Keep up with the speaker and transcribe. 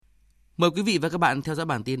Mời quý vị và các bạn theo dõi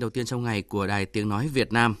bản tin đầu tiên trong ngày của Đài Tiếng Nói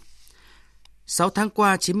Việt Nam. 6 tháng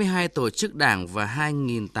qua, 92 tổ chức đảng và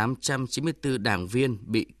 2.894 đảng viên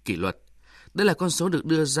bị kỷ luật. Đây là con số được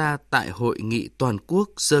đưa ra tại Hội nghị toàn quốc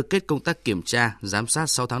sơ kết công tác kiểm tra, giám sát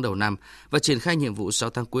 6 tháng đầu năm và triển khai nhiệm vụ 6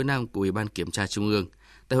 tháng cuối năm của Ủy ban Kiểm tra Trung ương.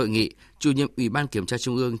 Tại hội nghị, Chủ nhiệm Ủy ban Kiểm tra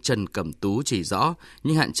Trung ương Trần Cẩm Tú chỉ rõ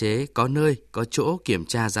những hạn chế có nơi, có chỗ kiểm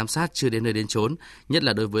tra giám sát chưa đến nơi đến chốn, nhất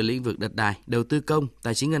là đối với lĩnh vực đất đai, đầu tư công,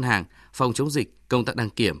 tài chính ngân hàng, phòng chống dịch, công tác đăng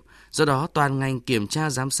kiểm. Do đó, toàn ngành kiểm tra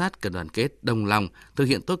giám sát cần đoàn kết, đồng lòng, thực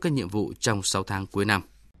hiện tốt các nhiệm vụ trong 6 tháng cuối năm.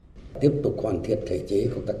 Tiếp tục hoàn thiện thể chế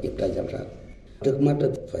công tác kiểm tra giám sát. Trước mắt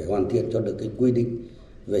phải hoàn thiện cho được cái quy định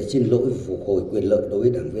về xin lỗi phục hồi quyền lợi đối với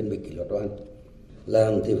đảng viên bị kỷ luật oan.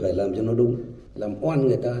 Làm thì phải làm cho nó đúng, làm oan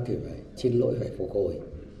người ta thì phải xin lỗi, phải phục hồi.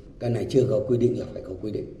 Cái này chưa có quy định là phải có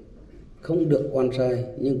quy định. Không được oan sai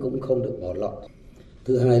nhưng cũng không được bỏ lọt.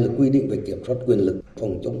 Thứ hai là quy định về kiểm soát quyền lực,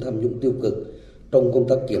 phòng chống tham nhũng tiêu cực trong công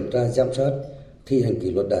tác kiểm tra giám sát, thi hành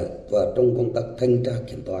kỷ luật đảng và trong công tác thanh tra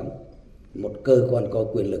kiểm toán. Một cơ quan có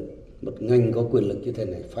quyền lực, một ngành có quyền lực như thế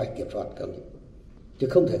này phải kiểm soát các vị. Chứ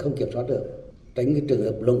không thể không kiểm soát được. Tránh cái trường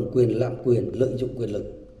hợp lộng quyền, lạm quyền, lợi dụng quyền lực.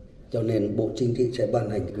 Cho nên Bộ Chính trị sẽ ban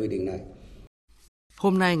hành quy định này.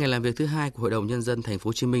 Hôm nay, ngày làm việc thứ 2 của Hội đồng Nhân dân Thành phố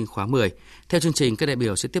Hồ Chí Minh khóa 10. Theo chương trình, các đại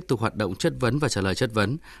biểu sẽ tiếp tục hoạt động chất vấn và trả lời chất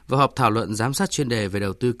vấn và họp thảo luận giám sát chuyên đề về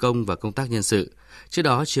đầu tư công và công tác nhân sự. Trước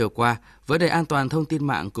đó, chiều qua, vấn đề an toàn thông tin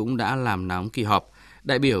mạng cũng đã làm nóng kỳ họp.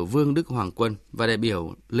 Đại biểu Vương Đức Hoàng Quân và đại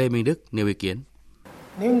biểu Lê Minh Đức nêu ý kiến.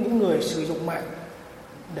 Nếu những người sử dụng mạng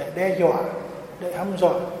để đe dọa, để hăm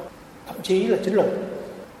dọa, thậm chí là chiến lược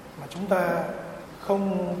mà chúng ta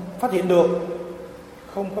không phát hiện được,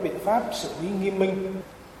 không có biện pháp xử lý nghiêm minh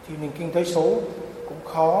thì nền kinh tế số cũng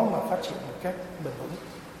khó mà phát triển một cách bền vững.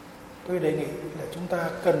 Tôi đề nghị là chúng ta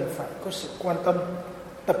cần phải có sự quan tâm,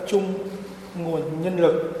 tập trung nguồn nhân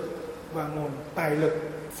lực và nguồn tài lực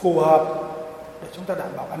phù hợp để chúng ta đảm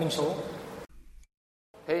bảo an ninh số.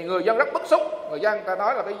 Thì người dân rất bức xúc, người dân ta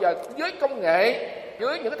nói là bây giờ với công nghệ,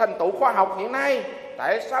 với những cái thành tựu khoa học hiện nay,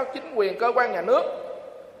 tại sao chính quyền cơ quan nhà nước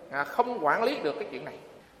không quản lý được cái chuyện này,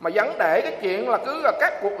 mà vẫn để cái chuyện là cứ là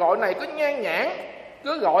các cuộc gọi này cứ nhan nhản,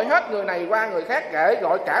 cứ gọi hết người này qua người khác, kể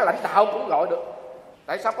gọi cả lãnh đạo cũng gọi được.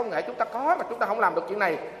 Tại sao công nghệ chúng ta có mà chúng ta không làm được chuyện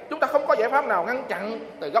này? Chúng ta không có giải pháp nào ngăn chặn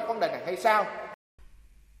từ gốc vấn đề này hay sao?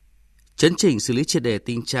 Chấn chỉnh xử lý triệt để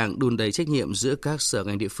tình trạng đùn đẩy trách nhiệm giữa các sở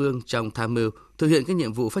ngành địa phương trong tham mưu thực hiện các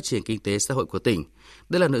nhiệm vụ phát triển kinh tế xã hội của tỉnh.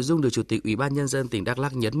 Đây là nội dung được Chủ tịch Ủy ban Nhân dân tỉnh Đắk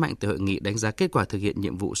Lắk nhấn mạnh tại hội nghị đánh giá kết quả thực hiện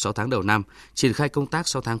nhiệm vụ 6 tháng đầu năm, triển khai công tác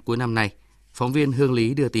 6 tháng cuối năm nay. Phóng viên Hương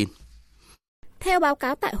Lý đưa tin. Theo báo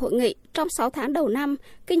cáo tại hội nghị, trong 6 tháng đầu năm,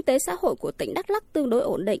 kinh tế xã hội của tỉnh Đắk Lắk tương đối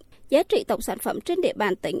ổn định. Giá trị tổng sản phẩm trên địa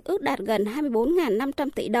bàn tỉnh ước đạt gần 24.500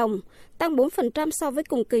 tỷ đồng, tăng 4% so với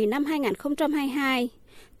cùng kỳ năm 2022.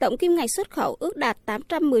 Tổng kim ngạch xuất khẩu ước đạt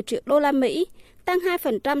 810 triệu đô la Mỹ, tăng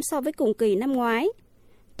 2% so với cùng kỳ năm ngoái.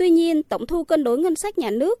 Tuy nhiên, tổng thu cân đối ngân sách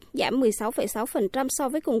nhà nước giảm 16,6% so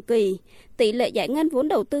với cùng kỳ, tỷ lệ giải ngân vốn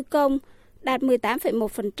đầu tư công đạt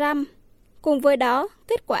 18,1%. Cùng với đó,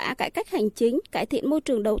 kết quả cải cách hành chính, cải thiện môi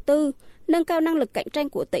trường đầu tư, nâng cao năng lực cạnh tranh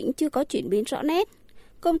của tỉnh chưa có chuyển biến rõ nét.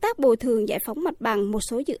 Công tác bồi thường giải phóng mặt bằng một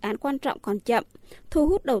số dự án quan trọng còn chậm, thu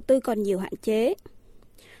hút đầu tư còn nhiều hạn chế.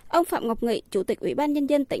 Ông Phạm Ngọc Nghị, Chủ tịch Ủy ban Nhân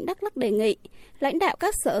dân tỉnh Đắk Lắk đề nghị lãnh đạo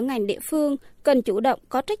các sở ngành địa phương cần chủ động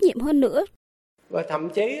có trách nhiệm hơn nữa. Và thậm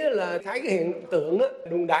chí là thấy cái hiện tượng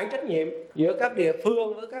đùn đẩy trách nhiệm giữa các địa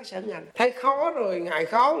phương với các sở ngành. Thấy khó rồi, ngại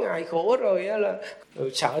khó, ngại khổ rồi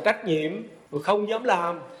rồi sợ trách nhiệm, rồi không dám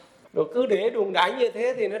làm. Rồi cứ để đùn đẩy như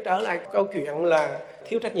thế thì nó trở lại câu chuyện là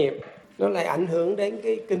thiếu trách nhiệm. Nó lại ảnh hưởng đến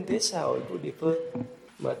cái kinh tế xã hội của địa phương.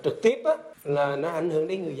 Mà trực tiếp là nó ảnh hưởng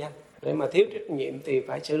đến người dân. Để mà thiếu trách nhiệm thì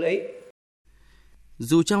phải xử lý.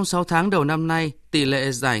 Dù trong 6 tháng đầu năm nay, tỷ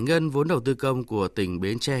lệ giải ngân vốn đầu tư công của tỉnh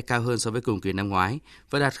Bến Tre cao hơn so với cùng kỳ năm ngoái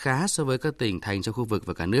và đạt khá so với các tỉnh thành trong khu vực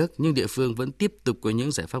và cả nước, nhưng địa phương vẫn tiếp tục có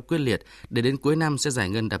những giải pháp quyết liệt để đến cuối năm sẽ giải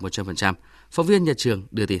ngân đạt 100%. Phóng viên Nhật Trường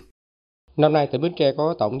đưa tin. Năm nay, tỉnh Bến Tre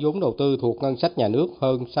có tổng vốn đầu tư thuộc ngân sách nhà nước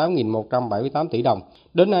hơn 6.178 tỷ đồng.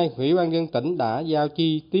 Đến nay, Ủy ban nhân dân tỉnh đã giao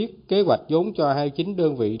chi tiết kế hoạch vốn cho 29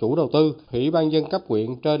 đơn vị chủ đầu tư, Ủy ban nhân dân cấp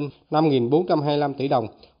huyện trên 5.425 tỷ đồng.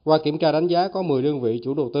 Qua kiểm tra đánh giá có 10 đơn vị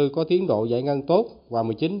chủ đầu tư có tiến độ giải ngân tốt và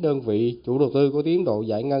 19 đơn vị chủ đầu tư có tiến độ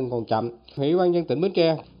giải ngân còn chậm. Ủy ban nhân dân tỉnh Bến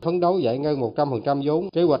Tre phấn đấu giải ngân 100% vốn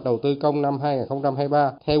kế hoạch đầu tư công năm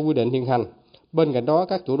 2023 theo quy định hiện hành. Bên cạnh đó,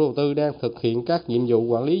 các chủ đầu tư đang thực hiện các nhiệm vụ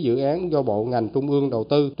quản lý dự án do bộ ngành trung ương đầu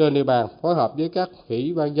tư trên địa bàn, phối hợp với các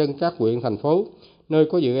ủy ban nhân dân các huyện, thành phố, nơi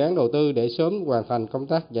có dự án đầu tư để sớm hoàn thành công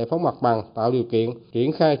tác giải phóng mặt bằng, tạo điều kiện,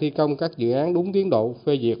 triển khai thi công các dự án đúng tiến độ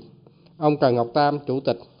phê duyệt. Ông Trần Ngọc Tam, Chủ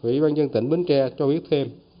tịch Ủy ban nhân dân tỉnh Bến Tre cho biết thêm.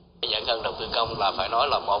 Giải ngân đầu tư công là phải nói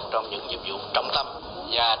là một trong những nhiệm vụ trọng tâm.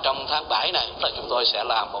 Và trong tháng 7 này là chúng tôi sẽ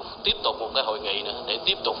làm tiếp tục một cái hội nghị nữa để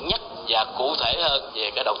tiếp tục nhắc và cụ thể hơn về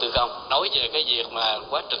cái đầu tư công. Nói về cái việc mà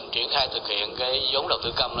quá trình triển khai thực hiện cái vốn đầu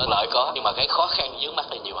tư công nó lợi có, nhưng mà cái khó khăn vướng mắc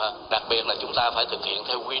là nhiều hơn. Đặc biệt là chúng ta phải thực hiện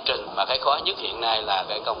theo quy trình, mà cái khó nhất hiện nay là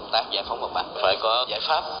cái công tác giải phóng mặt bằng. Phải có giải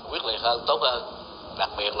pháp quyết liệt hơn, tốt hơn. Đặc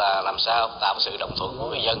biệt là làm sao tạo sự đồng thuận của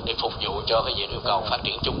người dân để phục vụ cho cái việc yêu cầu phát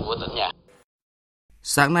triển chung của tỉnh nhà.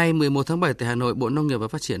 Sáng nay 11 tháng 7 tại Hà Nội, Bộ Nông nghiệp và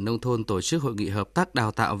Phát triển Nông thôn tổ chức hội nghị hợp tác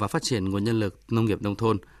đào tạo và phát triển nguồn nhân lực nông nghiệp nông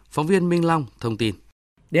thôn. Phóng viên Minh Long thông tin.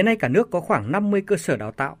 Đến nay cả nước có khoảng 50 cơ sở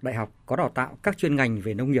đào tạo đại học có đào tạo các chuyên ngành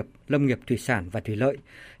về nông nghiệp, lâm nghiệp, thủy sản và thủy lợi.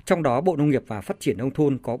 Trong đó Bộ Nông nghiệp và Phát triển Nông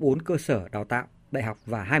thôn có 4 cơ sở đào tạo đại học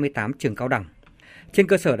và 28 trường cao đẳng. Trên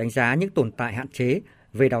cơ sở đánh giá những tồn tại hạn chế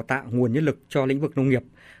về đào tạo nguồn nhân lực cho lĩnh vực nông nghiệp,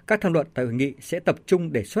 các tham luận tại hội nghị sẽ tập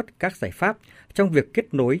trung đề xuất các giải pháp trong việc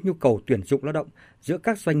kết nối nhu cầu tuyển dụng lao động giữa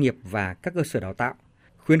các doanh nghiệp và các cơ sở đào tạo,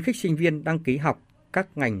 khuyến khích sinh viên đăng ký học các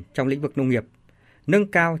ngành trong lĩnh vực nông nghiệp,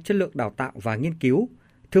 nâng cao chất lượng đào tạo và nghiên cứu,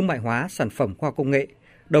 thương mại hóa sản phẩm khoa học công nghệ,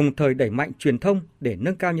 đồng thời đẩy mạnh truyền thông để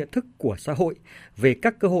nâng cao nhận thức của xã hội về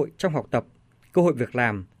các cơ hội trong học tập, cơ hội việc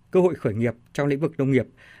làm, cơ hội khởi nghiệp trong lĩnh vực nông nghiệp,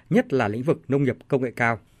 nhất là lĩnh vực nông nghiệp công nghệ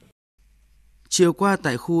cao. Chiều qua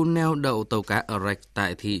tại khu neo đậu tàu cá ở Rạch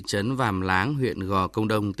tại thị trấn Vàm Láng, huyện Gò Công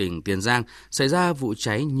Đông, tỉnh Tiền Giang xảy ra vụ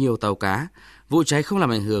cháy nhiều tàu cá. Vụ cháy không làm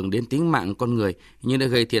ảnh hưởng đến tính mạng con người nhưng đã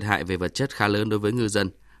gây thiệt hại về vật chất khá lớn đối với ngư dân.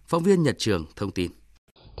 Phóng viên Nhật Trường thông tin.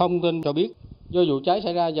 Thông tin cho biết, do vụ cháy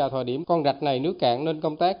xảy ra vào thời điểm con rạch này nước cạn nên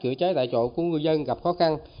công tác chữa cháy tại chỗ của ngư dân gặp khó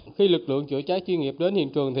khăn. Khi lực lượng chữa cháy chuyên nghiệp đến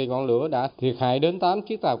hiện trường thì ngọn lửa đã thiệt hại đến 8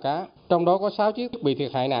 chiếc tàu cá, trong đó có 6 chiếc bị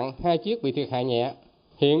thiệt hại nặng, 2 chiếc bị thiệt hại nhẹ.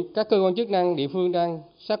 Hiện các cơ quan chức năng địa phương đang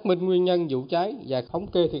xác minh nguyên nhân vụ cháy và thống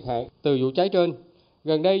kê thiệt hại từ vụ cháy trên.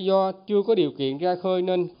 Gần đây do chưa có điều kiện ra khơi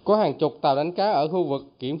nên có hàng chục tàu đánh cá ở khu vực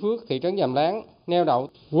Kiểng Phước, thị trấn Vàm Láng neo đậu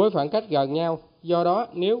với khoảng cách gần nhau. Do đó,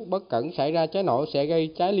 nếu bất cẩn xảy ra cháy nổ sẽ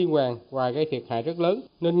gây cháy liên hoàn và gây thiệt hại rất lớn,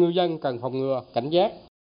 nên ngư dân cần phòng ngừa, cảnh giác.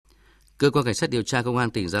 Cơ quan Cảnh sát điều tra Công an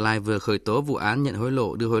tỉnh Gia Lai vừa khởi tố vụ án nhận hối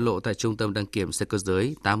lộ, đưa hối lộ tại Trung tâm đăng kiểm xe cơ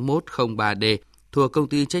giới 8103D thuộc Công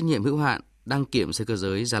ty trách nhiệm hữu hạn đăng kiểm xe cơ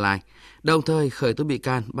giới Gia Lai, đồng thời khởi tố bị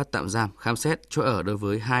can, bắt tạm giam, khám xét chỗ ở đối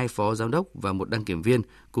với 2 phó giám đốc và 1 đăng kiểm viên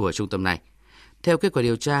của trung tâm này. Theo kết quả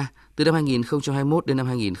điều tra, từ năm 2021 đến năm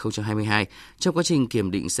 2022, trong quá trình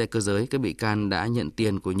kiểm định xe cơ giới, các bị can đã nhận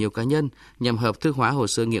tiền của nhiều cá nhân nhằm hợp thức hóa hồ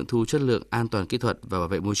sơ nghiệm thu chất lượng, an toàn kỹ thuật và bảo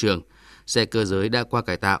vệ môi trường. Xe cơ giới đã qua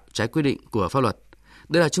cải tạo trái quy định của pháp luật.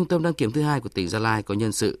 Đây là trung tâm đăng kiểm thứ 2 của tỉnh Gia Lai có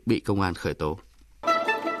nhân sự bị công an khởi tố.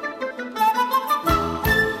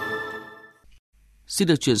 Xin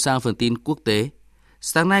được chuyển sang phần tin quốc tế.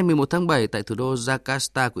 Sáng nay 11 tháng 7 tại thủ đô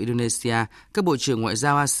Jakarta của Indonesia, các bộ trưởng ngoại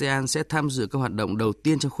giao ASEAN sẽ tham dự các hoạt động đầu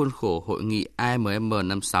tiên trong khuôn khổ hội nghị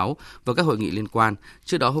AMM56 và các hội nghị liên quan.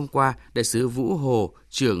 Trước đó hôm qua, đại sứ Vũ Hồ,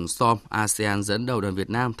 trưởng SOM ASEAN dẫn đầu đoàn Việt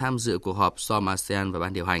Nam tham dự cuộc họp SOM ASEAN và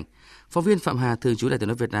ban điều hành. Phóng viên Phạm Hà, thường trú Đài Tiếng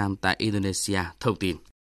nói Việt Nam tại Indonesia thông tin.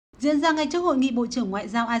 Diễn ra ngay trước hội nghị Bộ trưởng Ngoại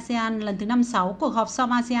giao ASEAN lần thứ 56, cuộc họp SOM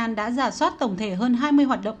ASEAN đã rà soát tổng thể hơn 20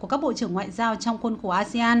 hoạt động của các bộ trưởng ngoại giao trong khuôn khổ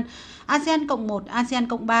ASEAN, ASEAN Cộng 1, ASEAN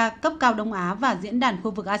Cộng 3, cấp cao Đông Á và diễn đàn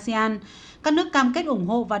khu vực ASEAN. Các nước cam kết ủng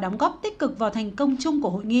hộ và đóng góp tích cực vào thành công chung của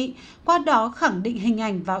hội nghị, qua đó khẳng định hình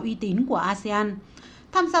ảnh và uy tín của ASEAN.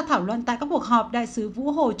 Tham gia thảo luận tại các cuộc họp, đại sứ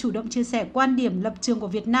Vũ Hồ chủ động chia sẻ quan điểm lập trường của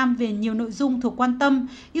Việt Nam về nhiều nội dung thuộc quan tâm,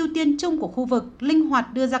 ưu tiên chung của khu vực, linh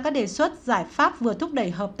hoạt đưa ra các đề xuất, giải pháp vừa thúc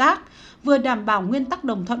đẩy hợp tác, vừa đảm bảo nguyên tắc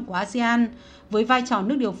đồng thuận của ASEAN. Với vai trò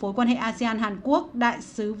nước điều phối quan hệ ASEAN-Hàn Quốc, đại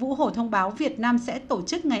sứ Vũ Hồ thông báo Việt Nam sẽ tổ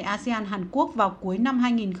chức ngày ASEAN-Hàn Quốc vào cuối năm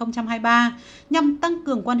 2023 nhằm tăng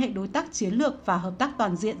cường quan hệ đối tác chiến lược và hợp tác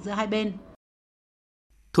toàn diện giữa hai bên.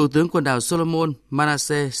 Thủ tướng quần đảo Solomon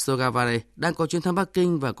Manasseh Sogavare đang có chuyến thăm Bắc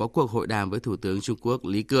Kinh và có cuộc hội đàm với Thủ tướng Trung Quốc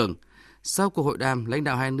Lý Cường. Sau cuộc hội đàm, lãnh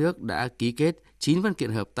đạo hai nước đã ký kết 9 văn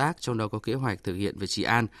kiện hợp tác, trong đó có kế hoạch thực hiện về trị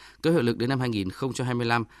an, có hiệu lực đến năm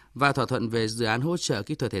 2025 và thỏa thuận về dự án hỗ trợ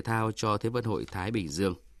kỹ thuật thể thao cho Thế vận hội Thái Bình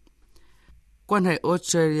Dương. Quan hệ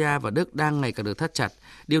Australia và Đức đang ngày càng được thắt chặt.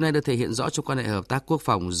 Điều này được thể hiện rõ trong quan hệ hợp tác quốc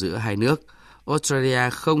phòng giữa hai nước. Australia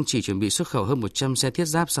không chỉ chuẩn bị xuất khẩu hơn 100 xe thiết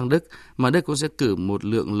giáp sang Đức, mà Đức cũng sẽ cử một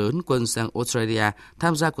lượng lớn quân sang Australia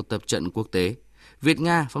tham gia cuộc tập trận quốc tế.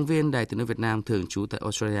 Việt-Nga, phóng viên Đài Tiếng nói Việt Nam thường trú tại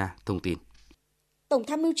Australia, thông tin. Tổng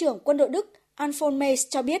tham mưu trưởng quân đội Đức Alfred Mays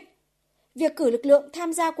cho biết, việc cử lực lượng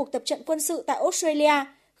tham gia cuộc tập trận quân sự tại Australia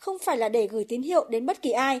không phải là để gửi tín hiệu đến bất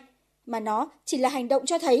kỳ ai, mà nó chỉ là hành động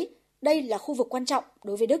cho thấy đây là khu vực quan trọng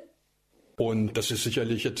đối với Đức.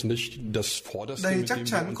 Đây chắc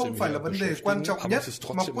chắn không phải là vấn đề quan trọng nhất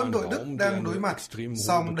mà quân đội Đức đang đối mặt,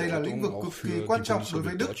 song đây là lĩnh vực cực kỳ quan trọng đối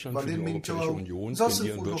với Đức và Liên minh châu Âu do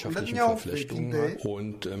sự phụ thuộc lẫn nhau về kinh tế.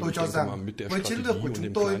 Tôi cho rằng với chiến lược của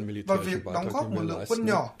chúng tôi và việc đóng góp một lượng quân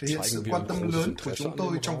nhỏ thể hiện sự quan tâm lớn của chúng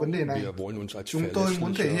tôi trong vấn đề này. Chúng tôi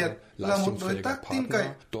muốn thể hiện là một đối tác tin cậy,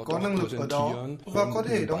 có năng lực ở đó và có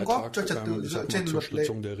thể đóng góp cho trật tự dựa trên luật lệ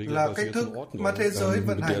là cách thức mà thế giới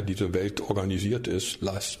vận hành.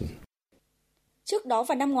 Trước đó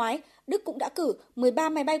vào năm ngoái, Đức cũng đã cử 13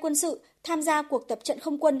 máy bay quân sự tham gia cuộc tập trận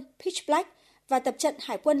không quân Pitch Black và tập trận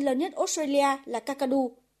hải quân lớn nhất Australia là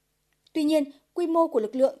Kakadu. Tuy nhiên, quy mô của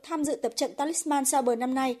lực lượng tham dự tập trận Talisman Sabre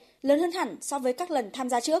năm nay lớn hơn hẳn so với các lần tham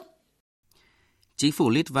gia trước. Chính phủ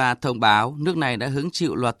Litva thông báo nước này đã hứng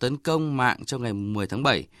chịu loạt tấn công mạng trong ngày 10 tháng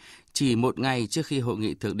 7, chỉ một ngày trước khi hội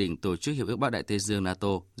nghị thượng đỉnh Tổ chức Hiệp ước Bắc Đại Tây Dương NATO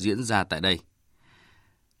diễn ra tại đây.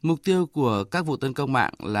 Mục tiêu của các vụ tấn công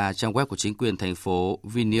mạng là trang web của chính quyền thành phố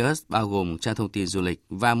Vilnius, bao gồm trang thông tin du lịch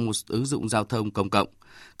và một ứng dụng giao thông công cộng.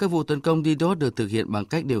 Các vụ tấn công DDoS được thực hiện bằng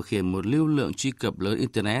cách điều khiển một lưu lượng truy cập lớn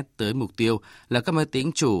Internet tới mục tiêu là các máy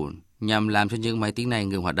tính chủ nhằm làm cho những máy tính này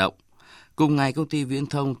ngừng hoạt động. Cùng ngày, công ty viễn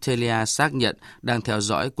thông Telia xác nhận đang theo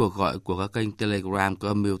dõi cuộc gọi của các kênh Telegram có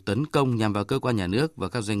âm mưu tấn công nhằm vào cơ quan nhà nước và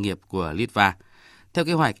các doanh nghiệp của Litva. Theo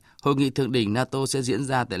kế hoạch, hội nghị thượng đỉnh NATO sẽ diễn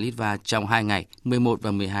ra tại Litva trong 2 ngày, 11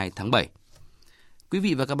 và 12 tháng 7. Quý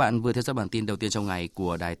vị và các bạn vừa theo dõi bản tin đầu tiên trong ngày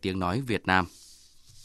của Đài Tiếng Nói Việt Nam.